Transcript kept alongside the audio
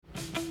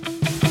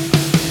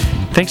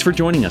Thanks for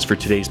joining us for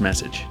today's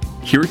message.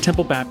 Here at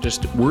Temple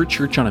Baptist, we're a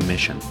church on a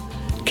mission,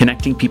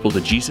 connecting people to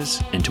Jesus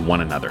and to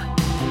one another.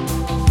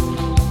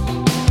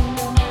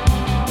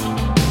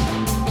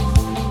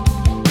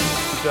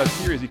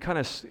 Series, he kind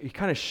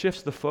of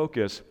shifts the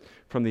focus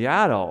from the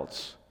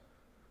adults,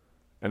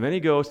 and then he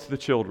goes to the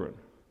children.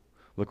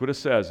 Look what it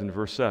says in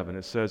verse 7.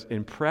 It says,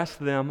 "Impress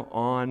them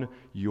on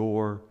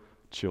your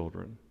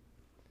children."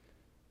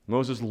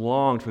 Moses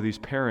longed for these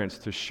parents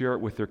to share it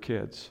with their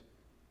kids.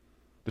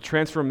 The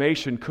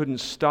transformation couldn't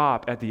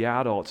stop at the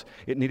adults.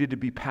 It needed to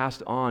be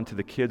passed on to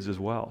the kids as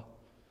well.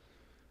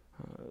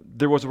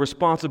 There was a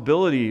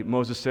responsibility,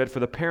 Moses said, for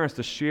the parents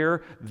to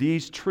share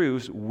these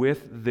truths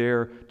with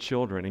their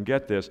children. And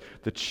get this,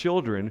 the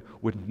children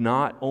would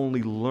not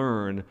only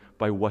learn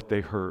by what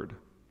they heard,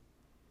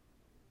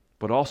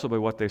 but also by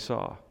what they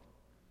saw,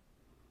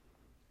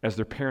 as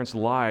their parents'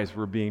 lives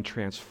were being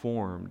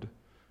transformed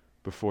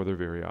before their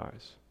very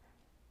eyes.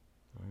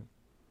 Right?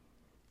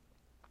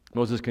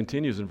 Moses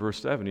continues in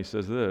verse 7. He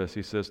says this.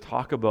 He says,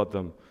 "Talk about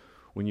them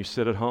when you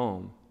sit at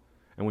home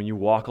and when you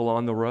walk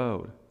along the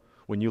road,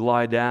 when you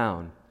lie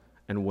down,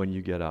 and when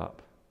you get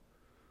up."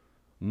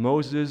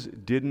 Moses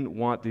didn't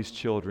want these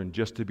children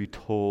just to be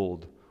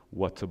told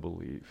what to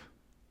believe.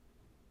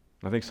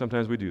 I think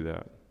sometimes we do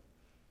that.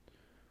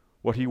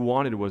 What he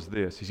wanted was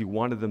this. He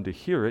wanted them to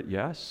hear it,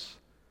 yes.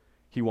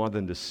 He wanted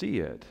them to see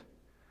it.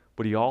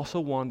 But he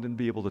also wanted them to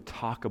be able to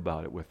talk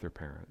about it with their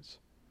parents.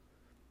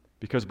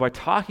 Because by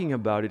talking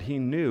about it, he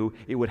knew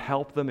it would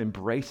help them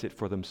embrace it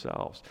for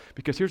themselves.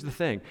 Because here's the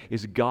thing,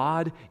 is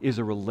God is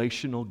a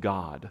relational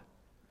God.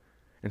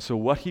 And so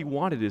what he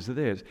wanted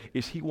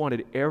is he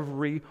wanted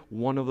every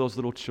one of those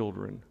little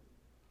children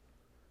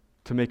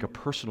to make a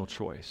personal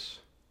choice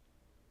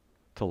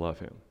to love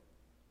him.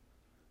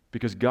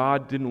 Because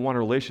God didn't want a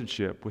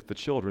relationship with the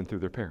children through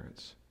their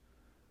parents.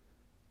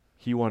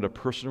 He wanted a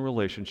personal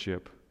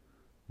relationship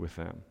with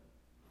them.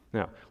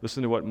 Now,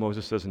 listen to what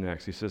Moses says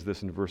next. He says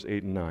this in verse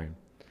 8 and 9.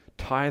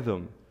 "Tie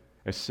them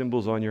as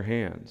symbols on your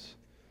hands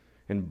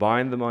and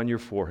bind them on your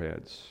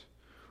foreheads.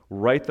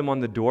 Write them on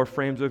the door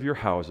frames of your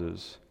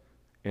houses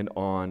and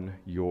on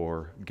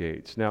your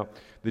gates." Now,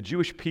 the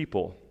Jewish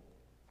people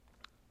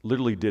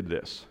literally did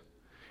this.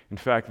 In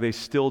fact, they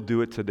still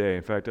do it today.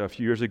 In fact, a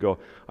few years ago,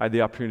 I had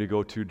the opportunity to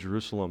go to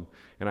Jerusalem,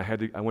 and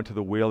I went to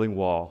the Wailing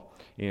Wall.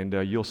 And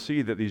you'll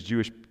see that these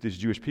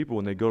Jewish people,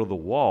 when they go to the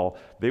wall,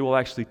 they will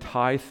actually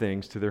tie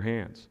things to their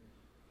hands.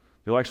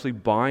 They'll actually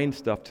bind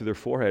stuff to their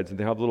foreheads, and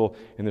they have and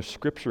there's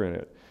scripture in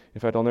it.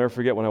 In fact, I'll never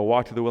forget when I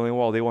walked to the Wailing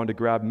Wall, they wanted to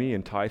grab me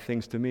and tie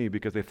things to me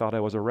because they thought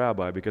I was a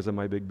rabbi because of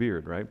my big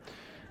beard, right?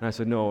 And I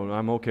said, "No,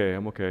 I'm okay.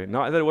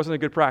 Not that it wasn't a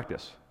good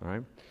practice, all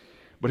right?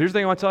 But here's the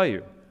thing I want to tell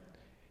you,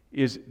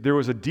 is there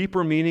was a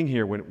deeper meaning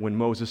here when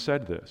Moses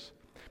said this.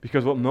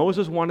 Because what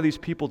Moses wanted these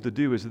people to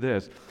do is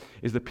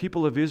the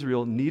people of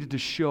Israel needed to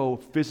show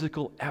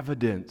physical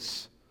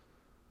evidence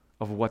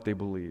of what they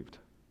believed.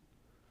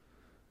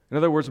 In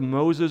other words,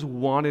 Moses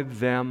wanted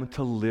them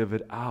to live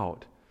it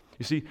out.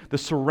 You see, the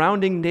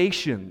surrounding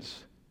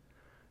nations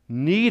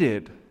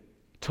needed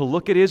to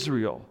look at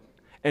Israel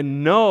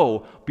and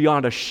know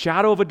beyond a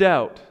shadow of a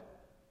doubt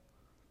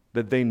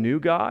that they knew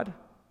God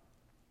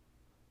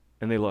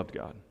and they loved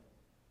God.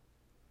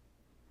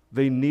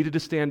 They needed to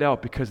stand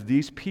out because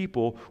these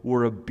people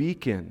were a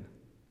beacon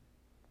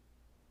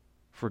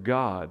for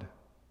God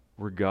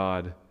where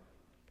God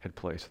had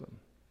placed them.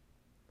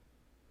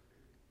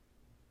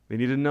 They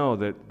needed to know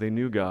that they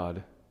knew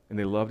God and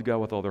they loved God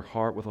with all their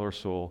heart, with all their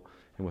soul,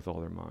 and with all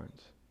their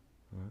minds.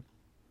 Right?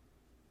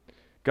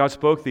 God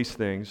spoke these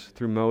things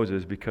through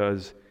Moses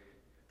because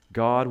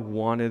God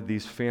wanted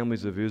these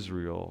families of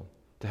Israel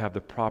to have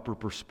the proper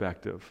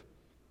perspective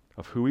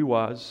of who he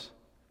was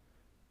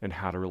and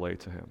how to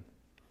relate to him.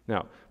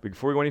 Now,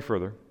 before we go any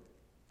further,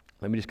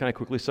 let me just kind of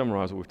quickly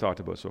summarize what we've talked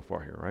about so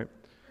far here, right?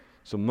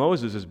 So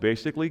Moses has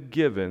basically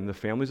given the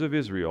families of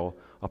Israel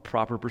a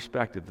proper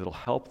perspective that'll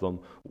help them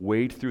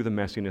wade through the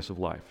messiness of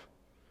life.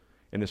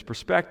 And this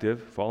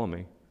perspective, follow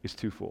me, is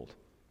twofold.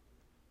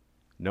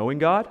 Knowing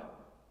God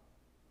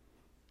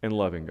and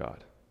loving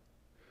God.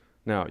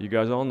 Now, you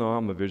guys all know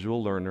I'm a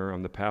visual learner.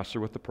 I'm the pastor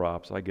with the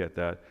props. I get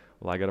that.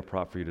 Well, I got a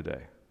prop for you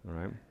today, all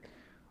right?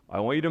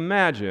 I want you to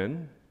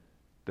imagine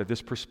that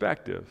this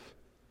perspective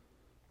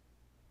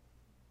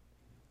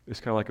is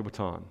kind of like a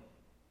baton.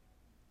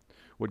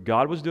 What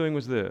God was doing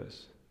was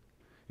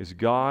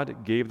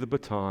God gave the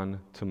baton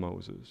to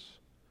Moses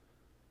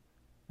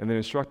and then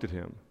instructed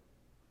him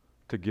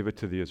to give it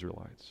to the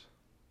Israelites.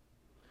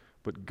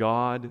 But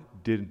God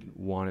didn't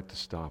want it to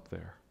stop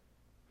there.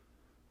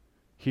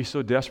 He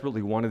so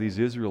desperately wanted these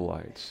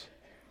Israelites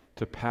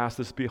to pass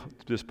this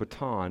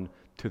baton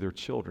to their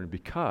children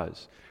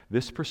because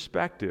this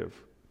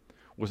perspective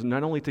was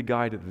not only to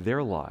guide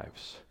their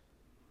lives,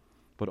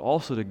 but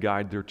also to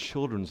guide their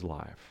children's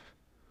life,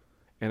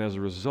 and as a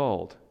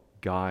result,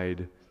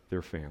 guide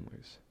their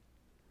families.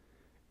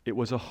 It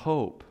was a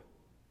hope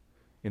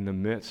in the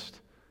midst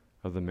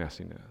of the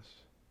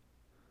messiness.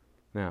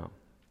 Now,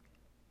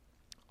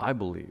 I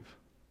believe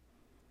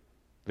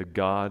that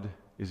God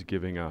is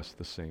giving us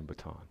the same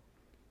baton,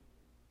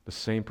 the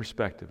same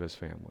perspective as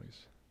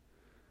families.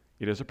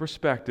 It is a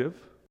perspective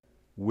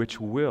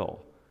which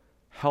will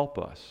help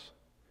us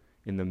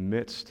in the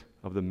midst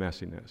of the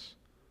messiness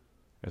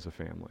as a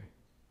family.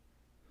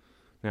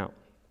 Now,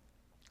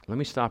 let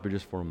me stop here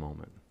just for a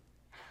moment.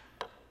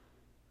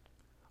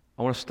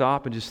 I want to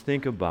stop and just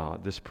think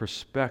about this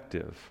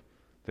perspective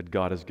that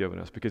God has given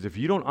us. Because if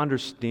you don't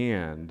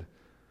understand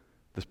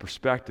this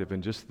perspective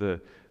and just the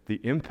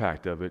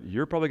impact of it,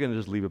 you're probably going to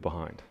just leave it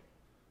behind.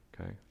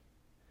 Okay?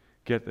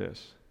 Get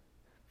this.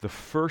 The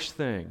first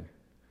thing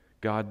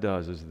God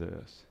does is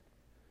this,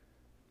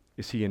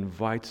 is He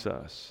invites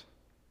us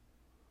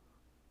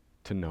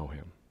to know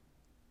Him.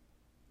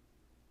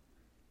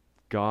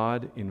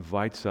 God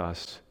invites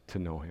us to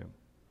know Him.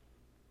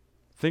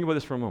 Think about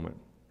this for a moment.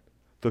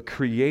 The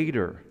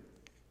Creator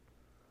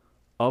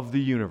of the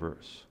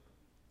universe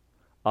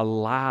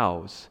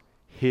allows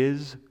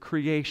His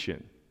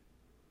creation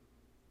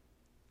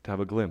to have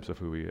a glimpse of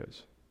who He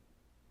is.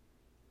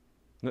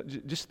 Now,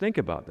 just think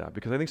about that,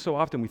 because I think so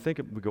often we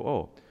go,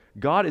 oh,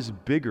 God is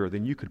bigger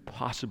than you could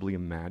possibly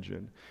imagine.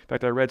 In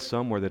fact, I read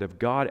somewhere that if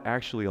God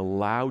actually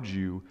allowed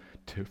you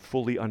to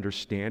fully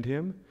understand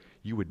Him,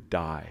 you would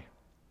die,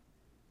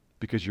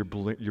 because your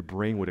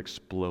brain would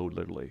explode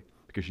literally,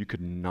 because you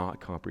could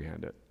not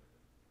comprehend it.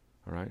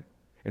 All right?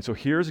 And so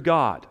here's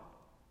God,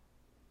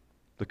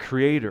 the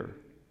Creator,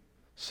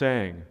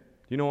 saying,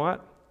 you know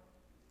what?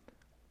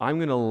 I'm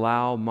going to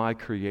allow my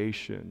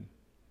creation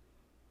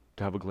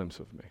to have a glimpse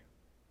of me.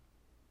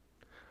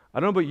 I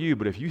don't know about you,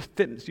 but if you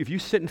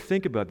sit and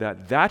think about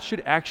that, that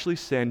should actually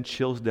send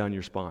chills down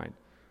your spine.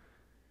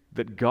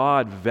 That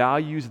God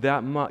values you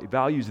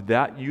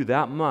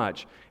that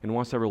much and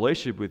wants to have a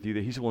relationship with you,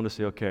 that He's willing to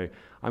say, okay,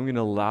 I'm going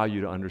to allow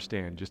you to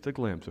understand just a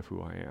glimpse of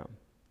who I am.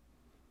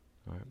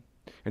 All right?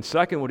 And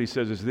second, what He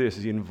says is this,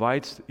 is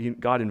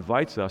God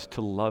invites us to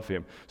love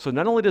Him. So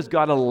not only does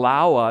God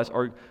allow us,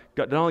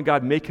 not only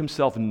God make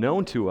Himself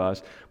known to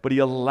us, but He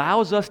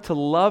allows us to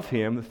love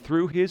Him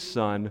through His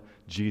Son,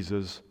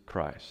 Jesus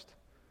Christ.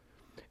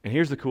 And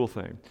here's the cool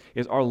thing,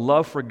 is our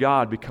love for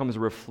God becomes a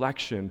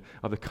reflection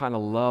of the kind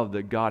of love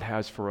that God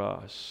has for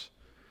us.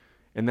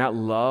 And that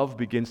love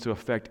begins to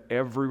affect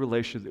every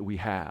relationship that we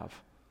have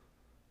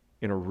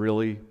in a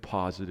really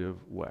positive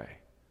way.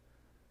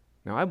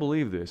 Now, I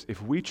believe this.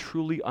 If we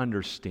truly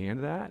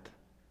understand that,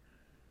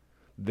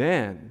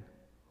 then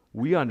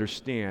we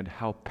understand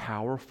how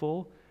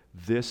powerful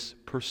this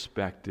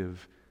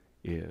perspective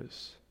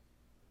is.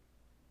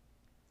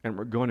 And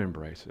we're going to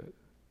embrace it.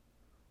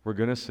 We're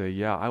going to say,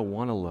 yeah, I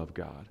want to love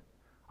God.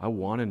 I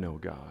want to know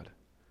God,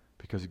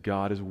 because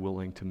God is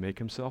willing to make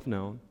Himself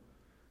known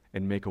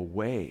and make a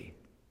way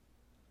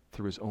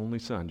through His only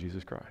Son,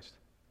 Jesus Christ,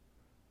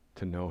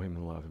 to know Him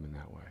and love Him in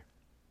that way.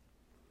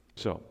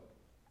 So,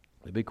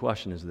 the big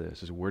question is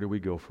this, is where do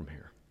we go from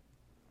here?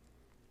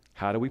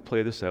 How do we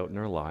play this out in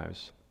our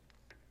lives?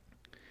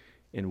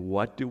 And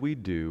what do we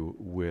do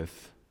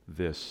with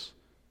this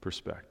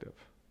perspective?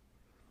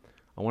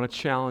 I want to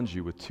challenge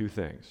you with two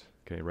things.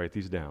 Okay, write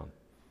these down.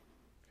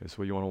 This is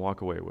what you want to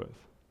walk away with.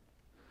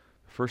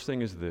 The first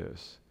thing is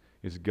this,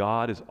 is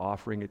God is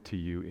offering it to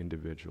you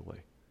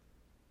individually.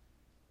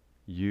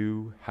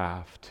 You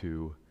have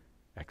to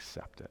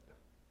accept it.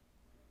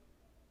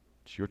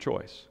 It's your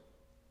choice.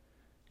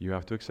 You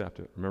have to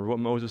accept it. Remember what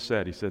Moses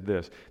said. He said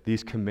this,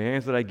 these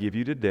commands that I give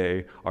you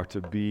today are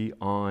to be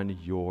on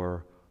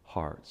your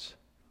hearts.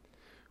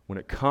 When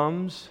it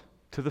comes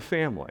to the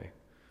family,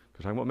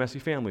 we're talking about messy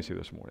families here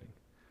this morning,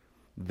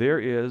 there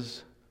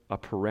is a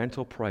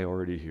parental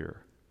priority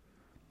here.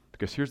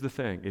 Because here's the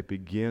thing, it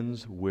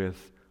begins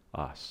with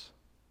us.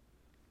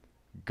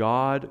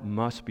 God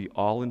must be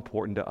all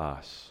important to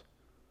us,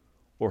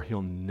 or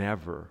He'll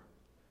never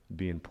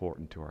be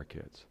important to our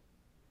kids.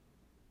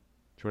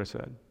 See what I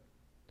said?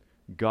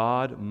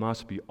 God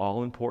must be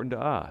all important to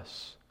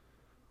us,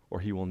 or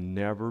He will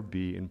never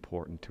be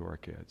important to our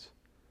kids.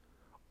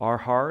 Our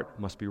heart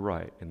must be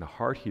right, and the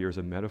heart here is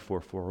a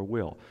metaphor for our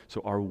will.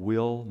 So our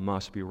will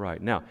must be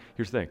right. Now,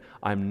 here's the thing.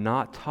 I'm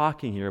not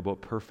talking here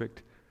about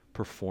perfect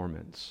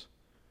performance.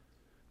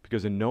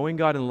 Because in knowing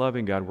God and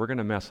loving God, we're going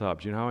to mess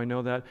up. Do you know how I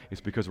know that?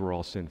 It's because we're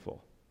all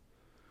sinful.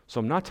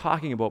 So I'm not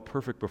talking about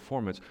perfect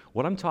performance.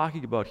 What I'm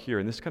talking about here,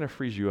 and this kind of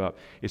frees you up,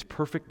 is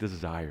perfect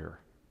desire.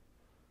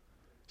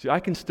 See, I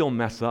can still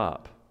mess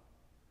up,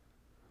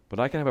 but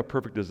I can have a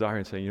perfect desire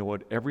and say, you know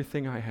what,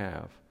 everything I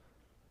have,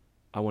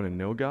 I want to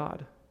know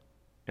God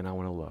and I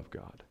want to love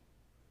God.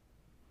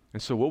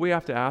 And so what we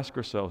have to ask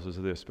ourselves is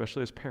this,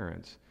 especially as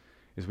parents,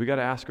 is we got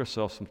to ask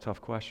ourselves some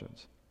tough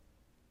questions.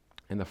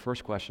 And the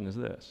first question is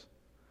this,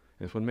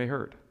 and this one may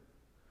hurt.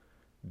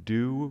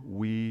 Do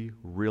we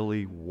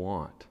really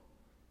want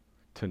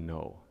to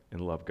know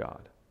and love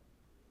God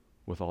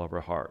with all of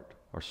our heart,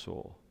 our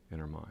soul, and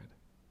our mind?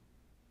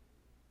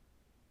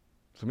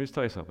 So let me just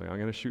tell you something. I'm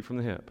going to shoot from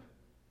the hip.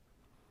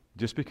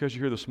 Just because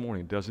you're here this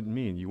morning doesn't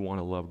mean you want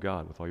to love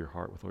God with all your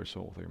heart, with all your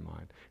soul, with all your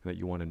mind, and that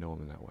you want to know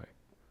Him in that way.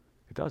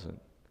 It doesn't.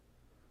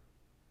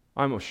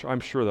 I'm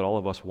sure that all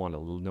of us want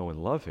to know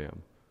and love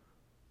Him,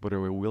 But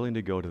are we willing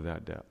to go to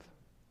that depth?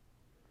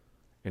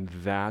 And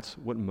that's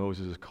what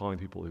Moses is calling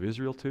the people of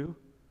Israel to,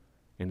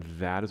 and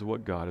that is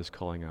what God is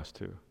calling us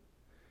to.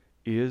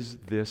 Is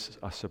this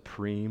a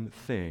supreme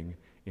thing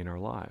in our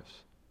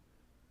lives?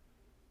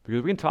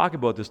 Because we can talk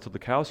about this till the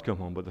cows come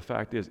home, but the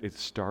fact is, it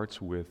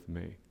starts with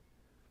me.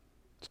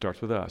 It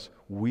starts with us.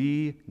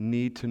 We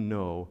need to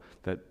know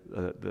that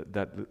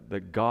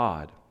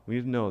God. We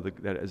need to know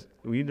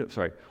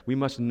we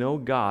must know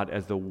God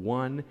as the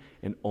one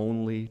and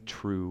only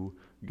true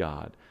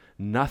God.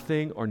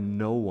 Nothing or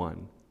no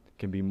one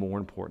can be more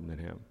important than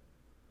Him.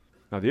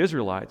 Now, the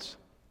Israelites,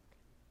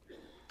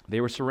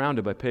 they were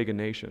surrounded by pagan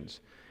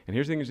nations. And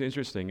here's the thing that's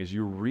interesting, is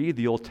you read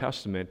the Old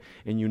Testament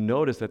and you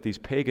notice that these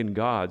pagan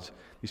gods,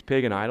 these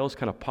pagan idols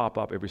kind of pop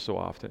up every so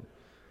often.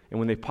 And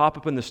when they pop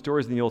up in the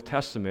stories in the Old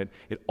Testament,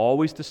 it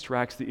always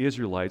distracts the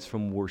Israelites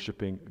from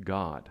worshiping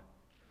God.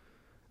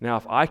 Now,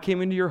 if I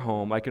came into your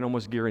home, I can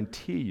almost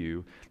guarantee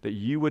you that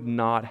you would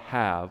not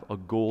have a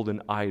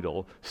golden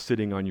idol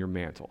sitting on your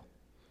mantle.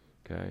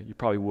 Okay? You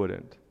probably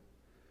wouldn't.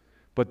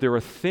 But there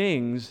are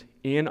things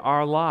in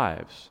our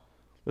lives,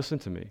 listen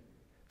to me,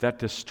 that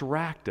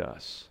distract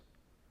us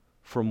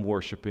from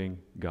worshiping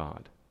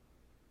God.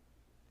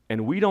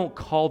 And we don't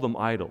call them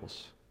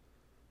idols.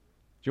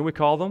 Do you know what we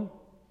call them?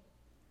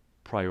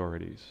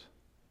 Priorities.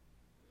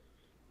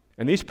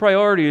 And these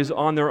priorities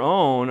on their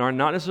own are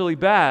not necessarily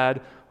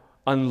bad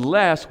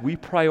unless we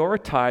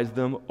prioritize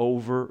them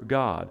over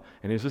God.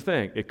 And here's the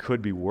thing, it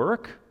could be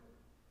work,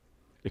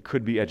 it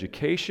could be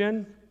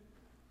education,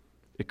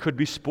 it could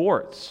be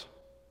sports,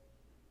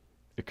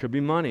 it could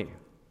be money.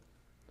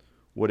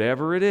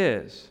 Whatever it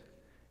is,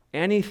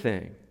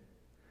 anything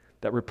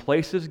that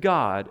replaces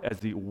God as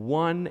the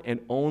one and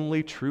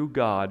only true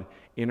God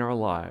in our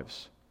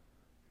lives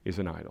is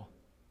an idol.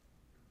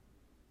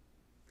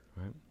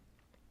 Right?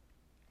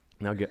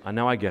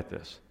 Now I get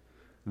this.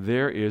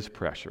 There is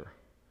pressure.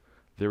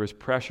 There is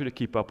pressure to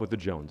keep up with the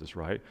Joneses,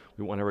 right?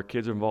 We want our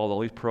kids involved in all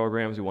these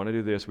programs. We want to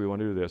do this. We want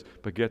to do this.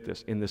 But get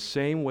this. In the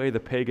same way the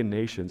pagan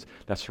nations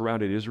that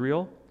surrounded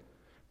Israel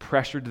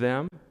pressured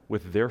them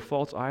with their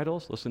false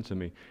idols, listen to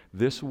me,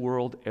 this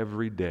world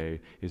every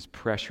day is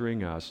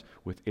pressuring us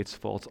with its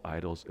false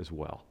idols as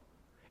well.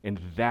 And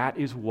that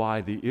is why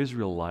the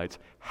Israelites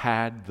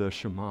had the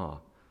Shema,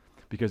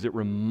 because it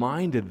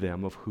reminded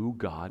them of who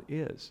God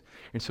is.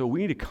 And so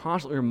we need to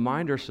constantly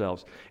remind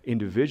ourselves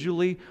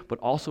individually, but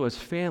also as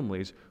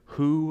families,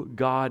 who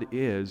God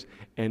is,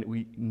 and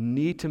we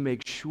need to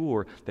make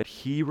sure that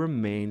He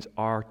remains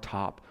our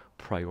top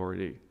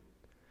priority.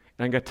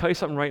 And I'm going to tell you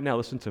something right now,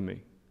 listen to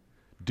me.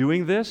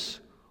 Doing this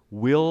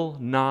will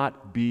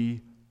not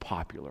be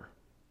popular.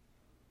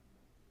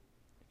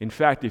 In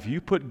fact, if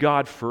you put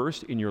God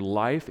first in your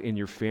life, in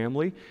your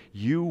family,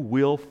 you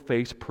will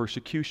face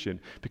persecution.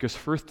 Because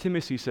 1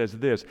 Timothy says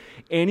this,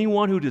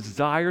 anyone who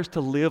desires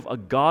to live a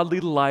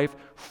godly life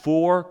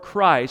for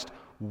Christ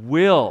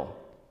will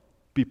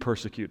be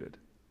persecuted.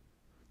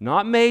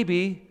 Not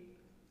maybe,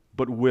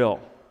 but will.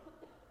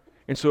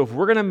 And so if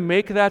we're going to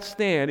make that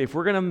stand, if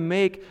we're going to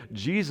make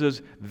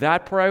Jesus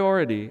that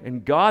priority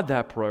and God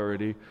that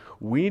priority,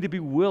 we need to be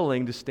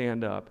willing to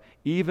stand up,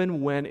 even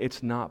when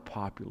it's not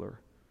popular.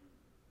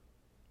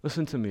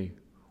 Listen to me.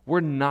 We're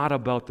not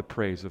about the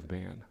praise of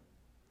man.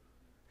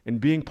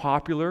 And being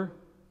popular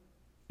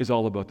is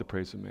all about the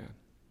praise of man.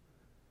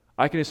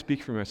 I can just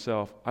speak for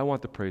myself. I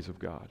want the praise of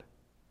God.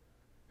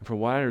 And from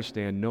what I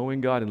understand,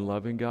 knowing God and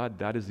loving God,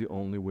 that is the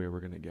only way we're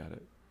going to get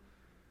it.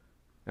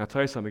 And I'll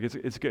tell you something,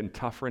 it's getting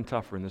tougher and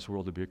tougher in this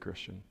world to be a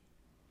Christian.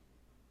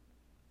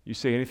 You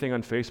say anything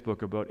on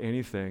Facebook about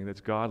anything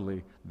that's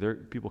godly,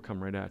 people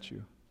come right at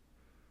you.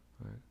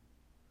 Right?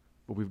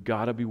 But we've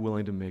got to be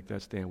willing to make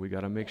that stand. We've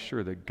got to make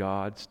sure that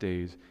God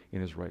stays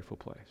in His rightful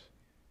place,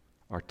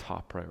 our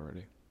top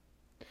priority.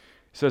 It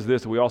says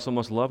this, that we also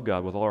must love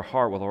God with all our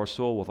heart, with all our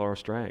soul, with all our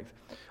strength.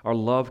 Our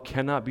love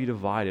cannot be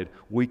divided.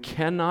 We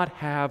cannot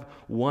have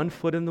one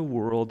foot in the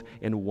world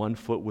and one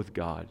foot with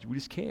God. We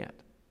just can't.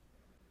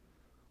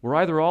 We're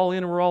either all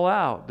in or we're all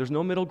out. There's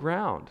no middle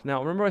ground.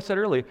 Now, remember I said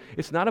earlier,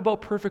 it's not about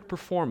perfect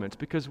performance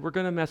because we're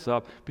going to mess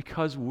up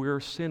because we're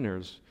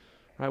sinners.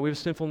 Right? We have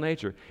a sinful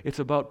nature. It's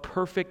about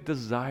perfect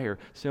desire.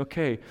 Say,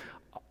 okay,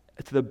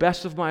 to the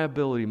best of my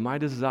ability, my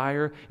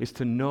desire is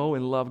to know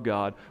and love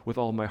God with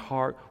all of my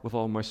heart, with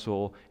all of my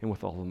soul, and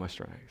with all of my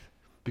strength.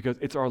 Because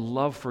it's our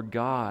love for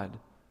God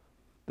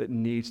that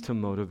needs to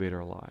motivate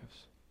our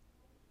lives.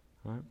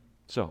 Right?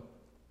 So,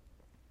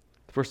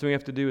 the first thing we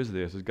have to do is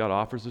this, is God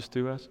offers this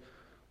to us.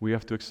 We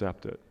have to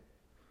accept it.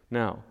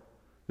 Now,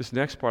 this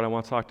next part I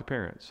want to talk to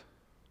parents.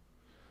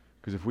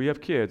 Because if we have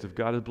kids, if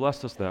God has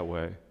blessed us that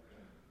way,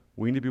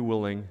 we need to be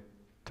willing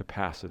to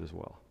pass it as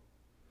well.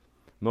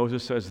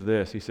 Moses says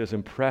this, he says,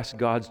 impress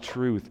God's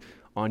truth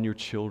on your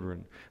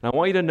children. And I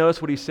want you to notice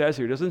what he says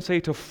here. It doesn't say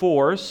to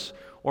force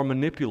or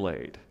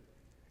manipulate.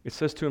 It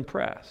says to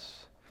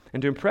impress.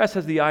 And to impress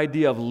has the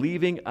idea of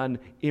leaving an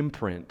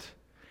imprint.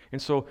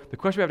 And so the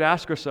question we have to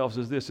ask ourselves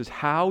is this, is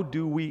how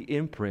do we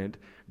imprint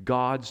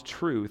God's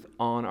truth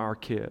on our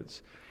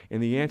kids?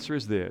 And the answer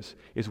is this,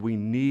 is we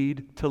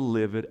need to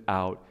live it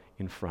out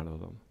in front of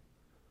them.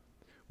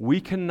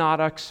 We cannot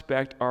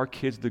expect our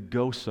kids to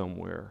go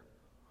somewhere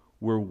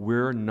where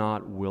we're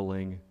not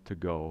willing to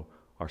go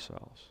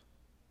ourselves.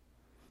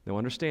 Now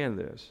understand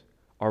this.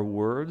 Our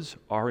words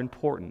are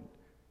important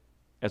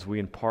as we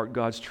impart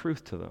God's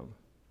truth to them.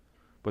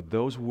 But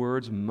those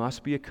words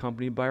must be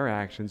accompanied by our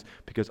actions,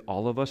 because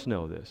all of us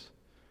know this.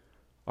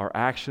 Our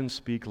actions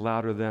speak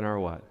louder than our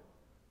what?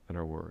 Than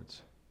our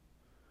words.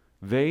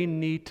 They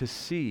need to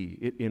see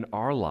it in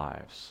our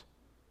lives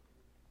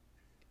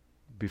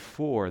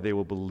before they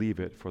will believe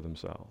it for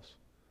themselves.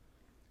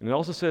 And it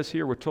also says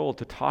here, we're told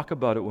to talk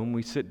about it when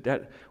we sit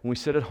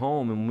at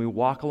home, and when we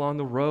walk along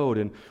the road,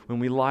 and when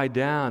we lie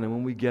down, and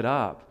when we get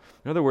up.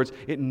 In other words,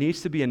 it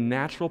needs to be a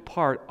natural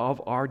part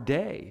of our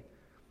day.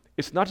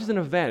 It's not just an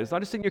event. It's not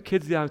just sitting your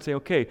kids down and saying,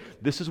 okay,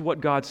 this is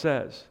what God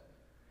says.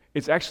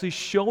 It's actually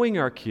showing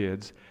our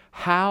kids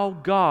how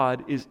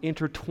God is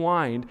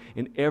intertwined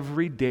in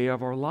every day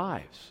of our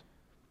lives,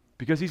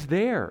 because He's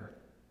there.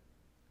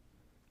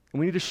 And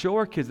we need to show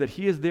our kids that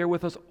He is there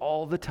with us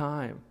all the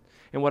time.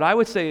 And what I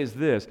would say is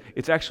this,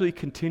 it's actually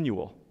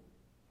continual.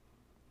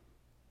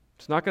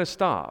 It's not going to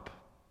stop.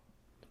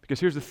 Because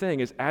here's the thing,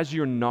 is as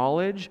your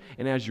knowledge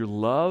and as your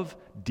love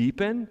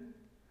deepen,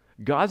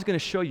 God's going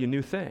to show you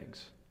new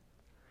things.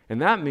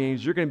 And that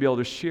means you're going to be able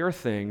to share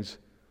things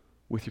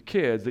with your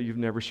kids that you've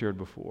never shared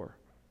before.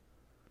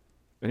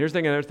 And here's the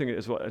thing, another thing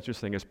is, well,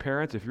 interesting, as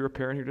parents, if you're a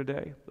parent here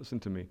today, listen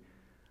to me.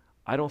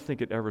 I don't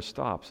think it ever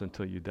stops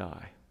until you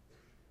die.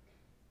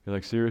 You're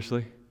like,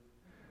 seriously?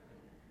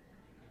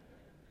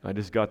 I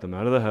just got them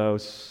out of the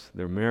house,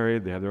 they're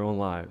married, they have their own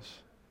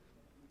lives.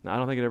 Now, I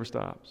don't think it ever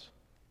stops.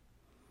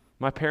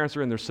 My parents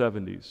are in their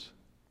 70s,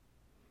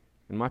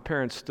 and my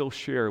parents still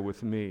share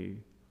with me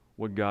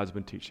what God's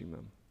been teaching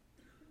them.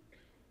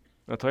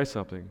 I'll tell you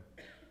something,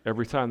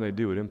 every time they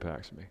do, it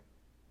impacts me.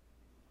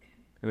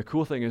 And the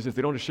cool thing is, if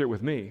they don't just share it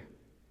with me,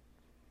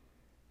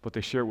 but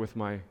they share it with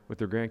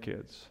their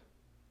grandkids.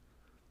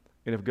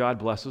 And if God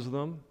blesses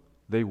them,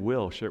 they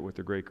will share it with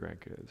their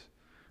great-grandkids.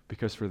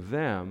 Because for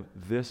them,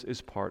 this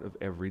is part of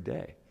every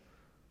day.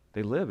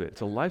 They live it.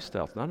 It's a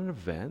lifestyle. It's not an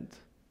event.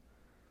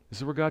 This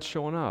is where God's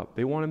showing up.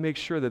 They want to make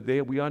sure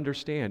that we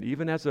understand.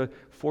 Even as a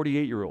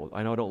 48-year-old,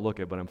 I know I don't look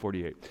it, but I'm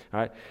 48. All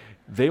right?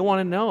 They want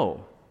to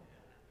know,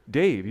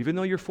 Dave, even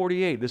though you're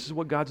 48, this is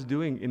what God's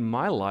doing in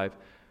my life.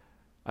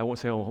 I won't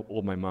say how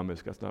old my mom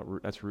is,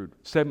 that's rude.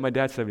 My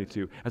dad's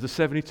 72. As a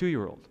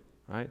 72-year-old,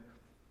 right?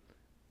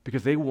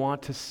 Because they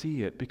want to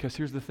see it. Because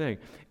here's the thing.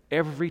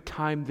 Every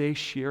time they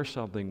share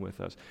something with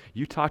us,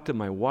 you talk to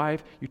my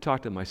wife, you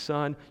talk to my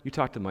son, you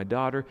talk to my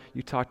daughter,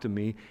 you talk to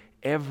me,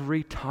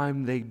 every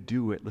time they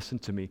do it, listen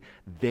to me,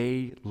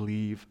 they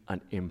leave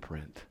an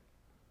imprint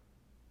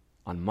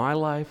on my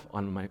life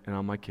and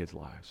on my kids'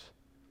 lives.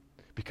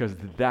 Because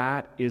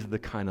that is the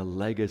kind of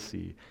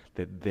legacy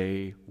that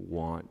they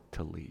want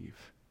to leave.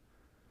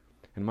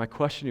 And my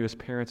question to you as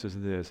parents is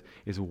this,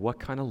 is what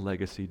kind of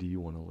legacy do you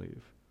want to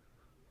leave?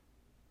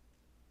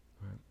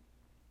 Right.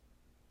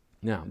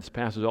 Now, this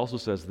passage also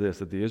says this,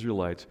 that the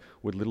Israelites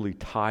would literally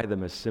tie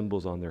them as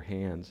symbols on their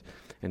hands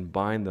and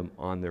bind them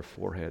on their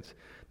foreheads.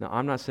 Now,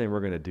 I'm not saying we're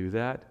going to do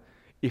that.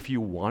 If you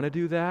want to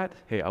do that,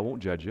 hey, I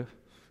won't judge you,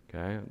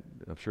 okay?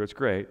 I'm sure it's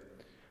great.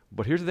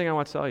 But here's the thing I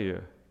want to tell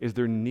you, is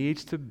there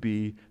needs to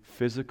be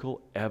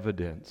physical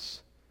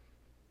evidence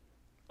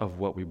of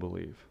what we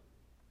believe.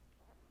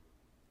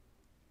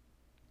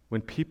 When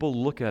people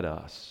look at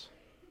us,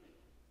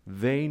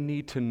 they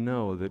need to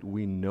know that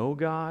we know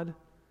God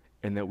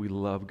and that we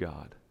love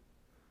God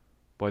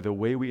by the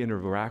way we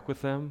interact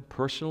with them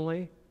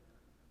personally,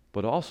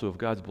 but also, if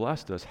God's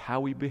blessed us,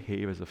 how we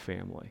behave as a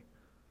family.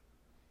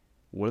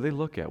 What do they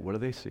look at? What do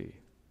they see?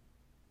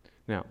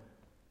 Now,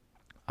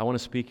 I want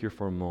to speak here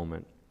for a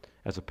moment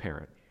as a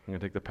parent. I'm going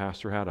to take the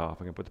pastor hat off.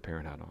 I'm going to put the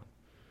parent hat on.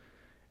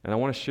 And I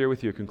want to share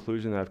with you a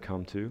conclusion that I've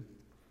come to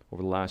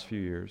over the last few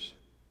years.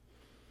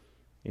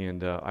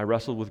 And I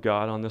wrestled with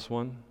God on this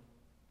one,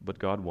 but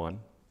God won.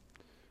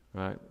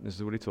 Right? This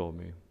is what He told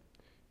me.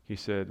 He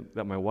said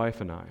that my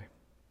wife and I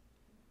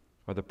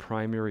are the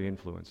primary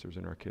influencers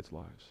in our kids'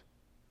 lives.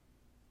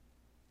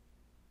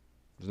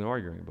 There's no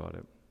arguing about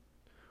it.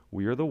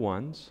 We are the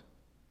ones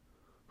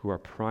who are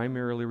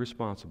primarily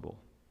responsible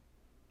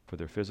for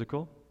their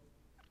physical,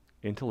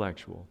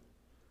 intellectual,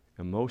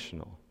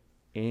 emotional,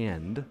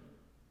 and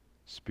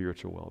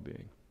spiritual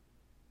well-being.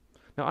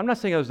 Now, I'm not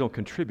saying others don't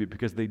contribute,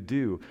 because they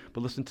do,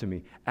 but listen to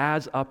me.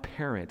 As a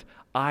parent,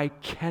 I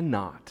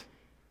cannot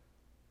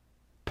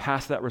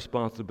pass that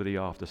responsibility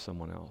off to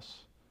someone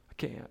else. I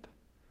can't.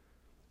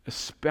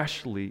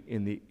 Especially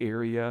in the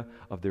area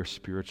of their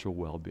spiritual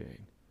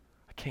well-being.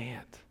 I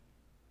can't.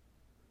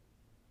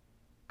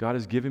 God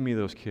has given me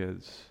those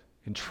kids,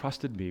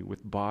 entrusted me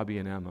with Bobby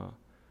and Emma,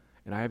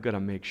 and I have got to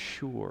make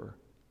sure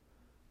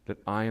that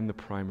I am the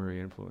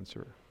primary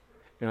influencer.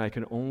 And I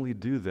can only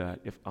do that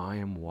if I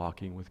am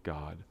walking with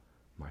God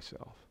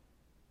myself.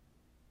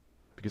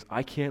 Because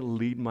I can't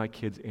lead my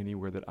kids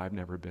anywhere that I've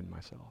never been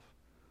myself.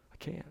 I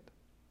can't.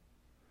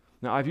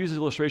 Now, I've used this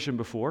illustration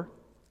before.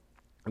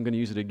 I'm going to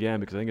use it again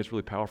because I think it's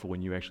really powerful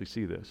when you actually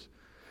see this.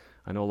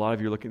 I know a lot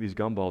of you are looking at these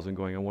gumballs and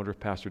going, I wonder if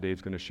Pastor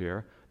Dave's going to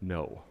share.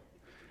 No.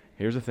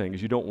 Here's the thing,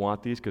 is you don't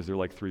want these because they're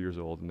like 3 years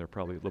old and they'll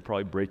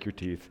probably break your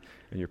teeth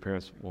and your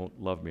parents won't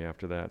love me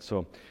after that.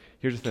 So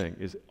here's the thing,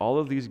 is all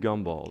of these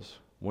gumballs,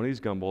 one of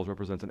these gumballs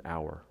represents an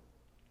hour,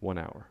 1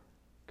 hour,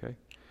 okay?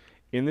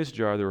 In this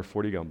jar, there were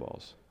 40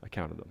 gumballs. I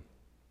counted them,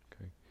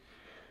 okay?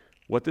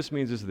 What this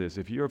means is this,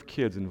 if you have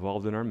kids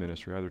involved in our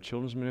ministry, either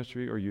children's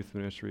ministry or youth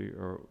ministry,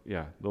 or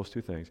those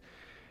two things,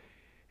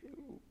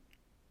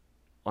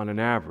 on an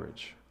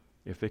average,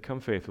 if they come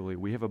faithfully,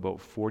 we have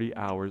about 40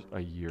 hours a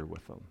year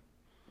with them.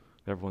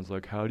 Everyone's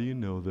like, how do you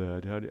know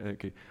that?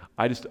 Okay.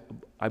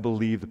 I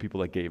believe the people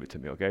that gave it to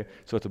me, okay?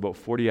 So it's about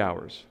 40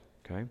 hours,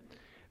 okay?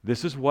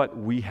 This is what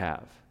we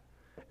have.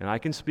 And I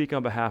can speak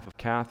on behalf of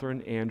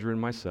Catherine, Andrew,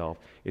 and myself,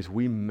 is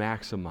we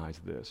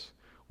maximize this.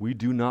 We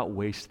do not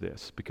waste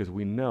this because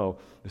we know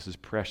this is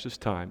precious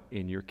time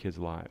in your kids'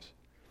 lives.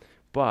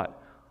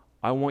 But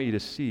I want you to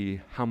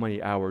see how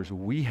many hours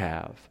we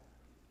have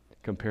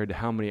compared to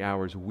how many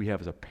hours we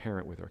have as a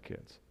parent with our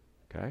kids,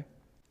 okay?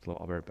 So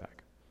I'll be right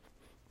back.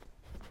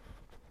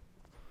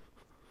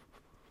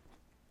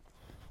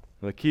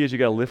 Now, the key is you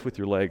got to lift with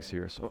your legs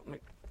here. So,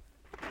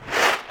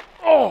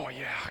 oh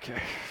yeah,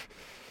 okay.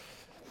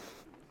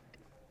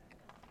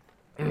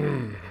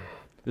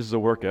 This is a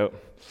workout.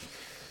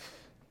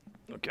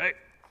 Okay.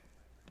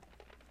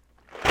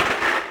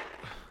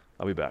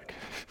 I'll be back.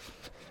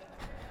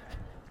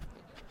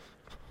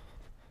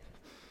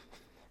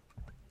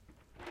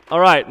 All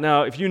right,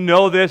 now if you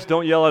know this,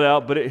 don't yell it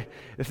out. But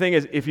the thing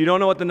is, if you don't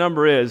know what the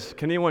number is,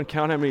 can anyone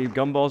count how many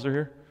gumballs are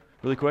here?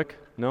 Really quick?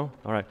 No?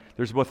 All right.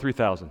 There's about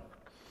 3,000.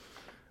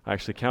 I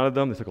actually counted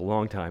them. They took a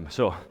long time.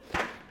 So,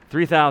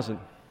 3,000.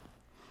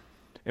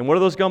 And what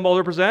do those gumballs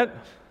represent?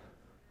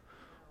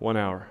 1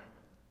 hour.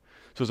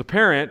 So as a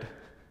parent,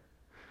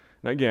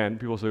 and again,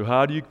 people say,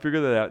 how do you figure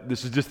that out?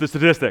 This is just the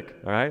statistic,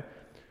 all right?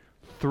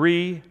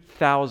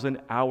 3,000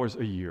 hours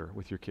a year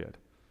with your kid.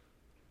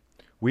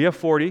 We have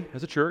 40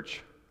 as a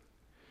church.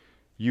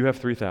 You have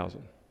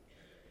 3,000.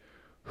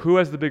 Who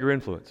has the bigger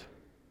influence?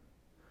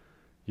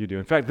 You do.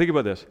 In fact, think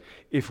about this.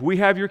 If we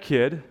have your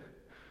kid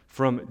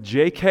from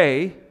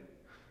JK,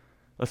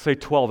 let's say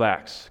 12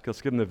 acts.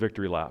 Let's give them the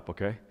victory lap,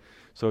 okay?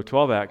 So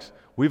 12 acts.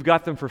 We've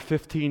got them for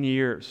 15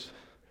 years.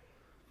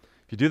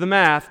 If you do the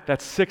math,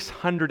 that's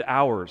 600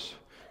 hours.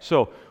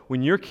 So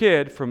when your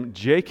kid from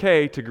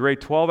JK to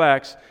grade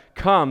 12X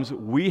comes,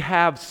 we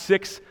have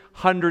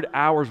 600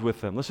 hours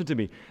with them. Listen to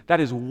me. That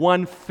is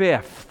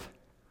 1/5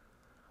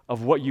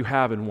 of what you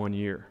have in 1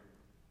 year.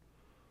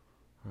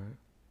 All right?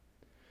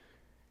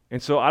 And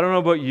so I don't know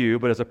about you,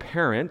 but as a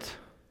parent,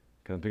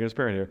 because I'm thinking as a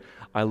parent here,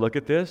 I look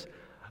at this,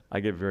 I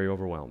get very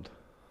overwhelmed.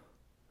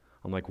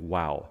 I'm like,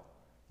 wow,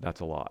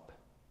 that's a lot.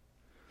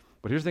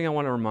 But here's the thing I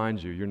want to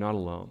remind you, you're not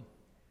alone.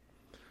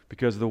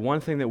 Because the one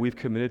thing that we've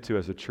committed to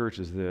as a church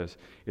is this,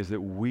 is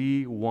that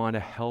we want to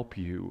help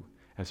you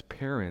as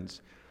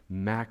parents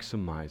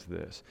maximize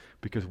this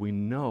because we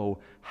know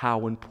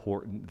how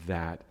important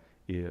that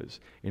is.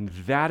 And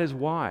that is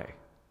why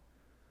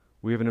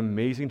we have an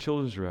amazing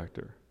children's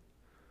director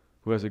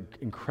who has an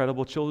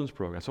incredible children's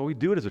program. That's why we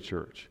do it as a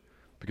church,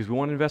 because we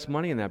want to invest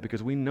money in that,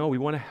 because we know we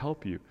want to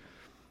help you.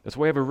 That's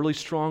why we have a really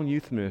strong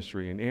youth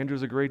ministry, and Andrew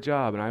does a great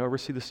job, and I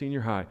oversee the senior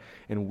high,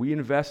 and we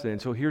invest in it.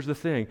 And so here's the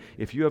thing.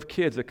 If you have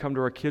kids that come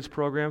to our kids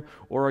program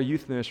or our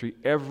youth ministry,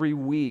 every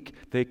week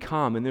they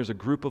come, and there's a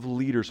group of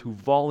leaders who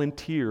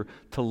volunteer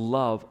to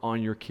love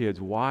on your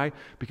kids. Why?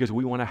 Because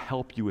we want to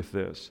help you with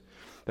this.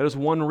 That is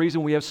one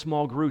reason we have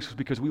small groups, is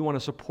because we want to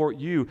support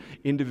you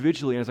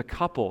individually and as a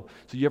couple,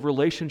 so you have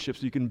relationships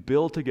so you can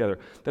build together.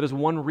 That is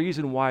one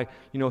reason why,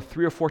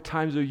 3 or 4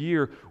 times a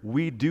year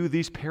we do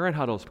these parent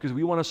huddles, because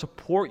we want to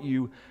support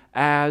you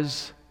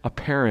as a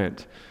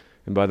parent.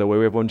 And by the way,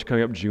 we have one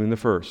coming up June the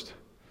 1st.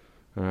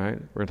 All right?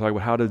 We're going to talk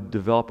about how to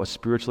develop a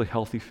spiritually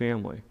healthy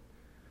family.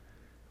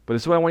 But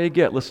this is what I want you to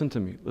get. Listen to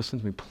me.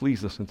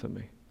 Please listen to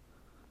me.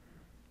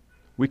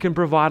 We can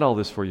provide all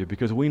this for you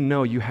because we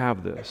know you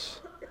have this.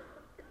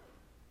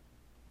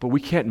 But we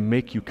can't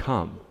make you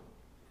come.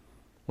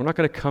 We're not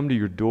going to come to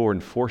your door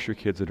and force your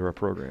kids into our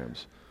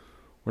programs.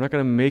 We're not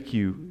going to make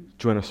you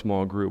join a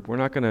small group. We're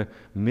not going to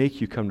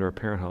make you come to our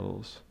parent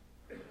huddles.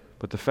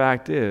 But the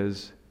fact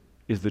is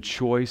the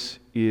choice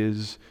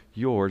is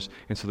yours.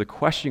 And so the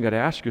question you got to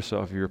ask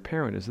yourself if you're a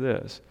parent is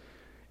this: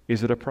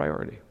 is it a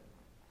priority?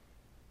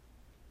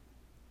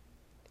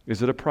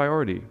 Is it a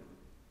priority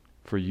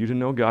for you to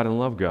know God and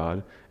love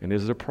God? And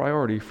is it a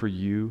priority for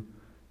you,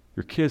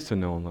 your kids, to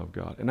know and love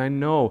God? And I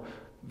know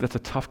that's a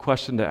tough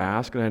question to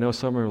ask, and I know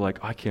some are like,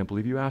 I can't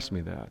believe you asked me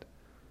that.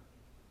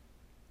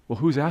 Well,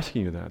 who's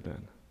asking you that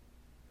then?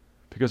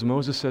 Because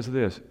Moses says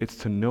this: it's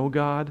to know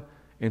God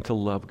and to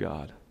love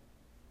God.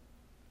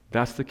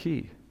 That's the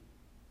key.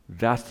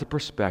 That's the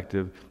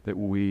perspective that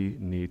we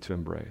need to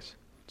embrace.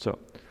 So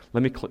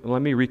let me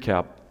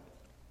recap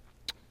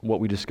what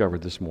we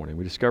discovered this morning.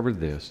 We discovered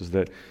this, is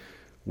that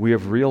we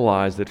have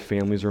realized that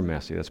families are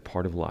messy. That's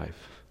part of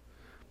life.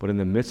 But in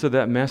the midst of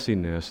that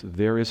messiness,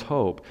 there is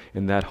hope.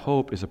 And that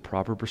hope is a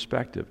proper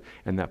perspective.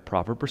 And that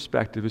proper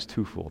perspective is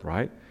twofold,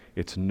 right?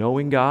 It's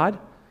knowing God,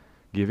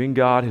 giving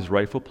God his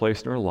rightful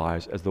place in our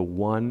lives as the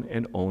one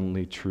and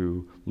only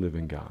true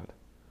living God.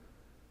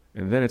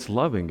 And then it's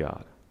loving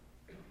God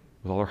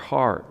with all our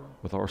heart,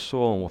 with all our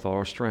soul, and with all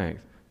our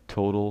strength.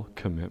 Total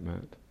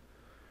commitment.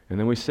 And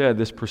then we said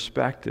this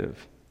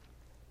perspective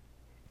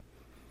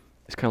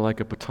is kind of like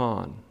a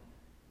baton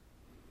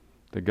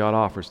that God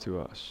offers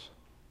to us.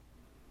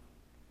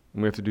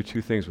 And we have to do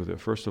two things with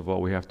it. First of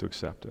all, we have to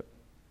accept it.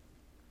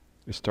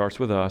 It starts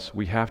with us.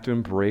 We have to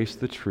embrace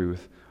the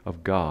truth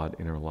of God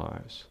in our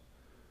lives.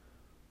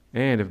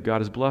 And if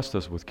God has blessed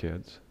us with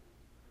kids,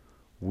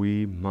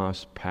 we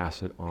must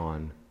pass it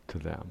on to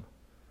them.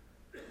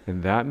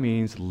 And that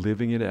means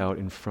living it out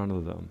in front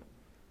of them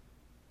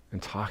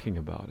and talking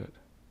about it.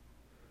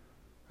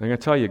 I'm going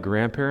to tell you,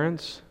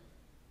 grandparents,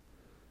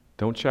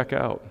 don't check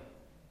out.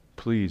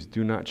 Please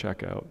do not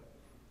check out.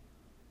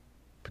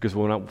 Because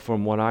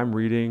from what I'm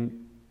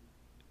reading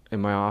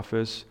in my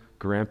office,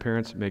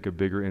 grandparents make a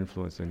bigger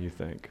influence than you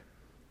think.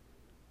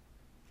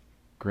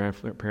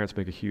 Grandparents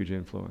make a huge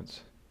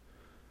influence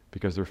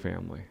because they're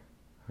family.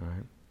 All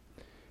right?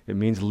 It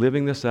means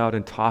living this out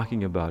and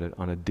talking about it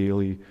on a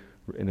daily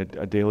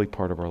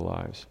part of our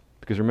lives.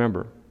 Because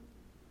remember,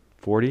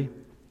 40,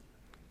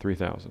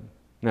 3,000.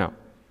 Now,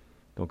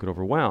 don't get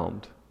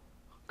overwhelmed,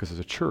 because as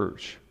a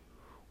church,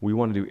 we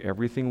want to do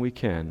everything we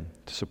can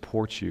to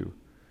support you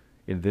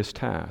in this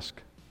task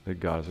that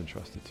God has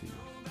entrusted to you.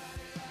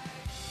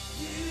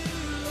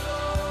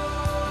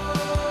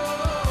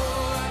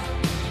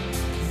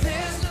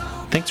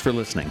 Thanks for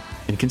listening,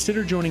 and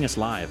consider joining us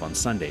live on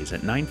Sundays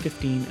at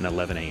 9:15 and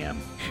 11 a.m.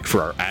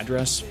 For our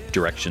address,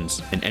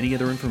 directions, and any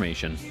other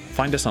information,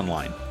 find us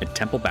online at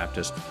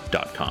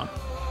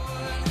templebaptist.com.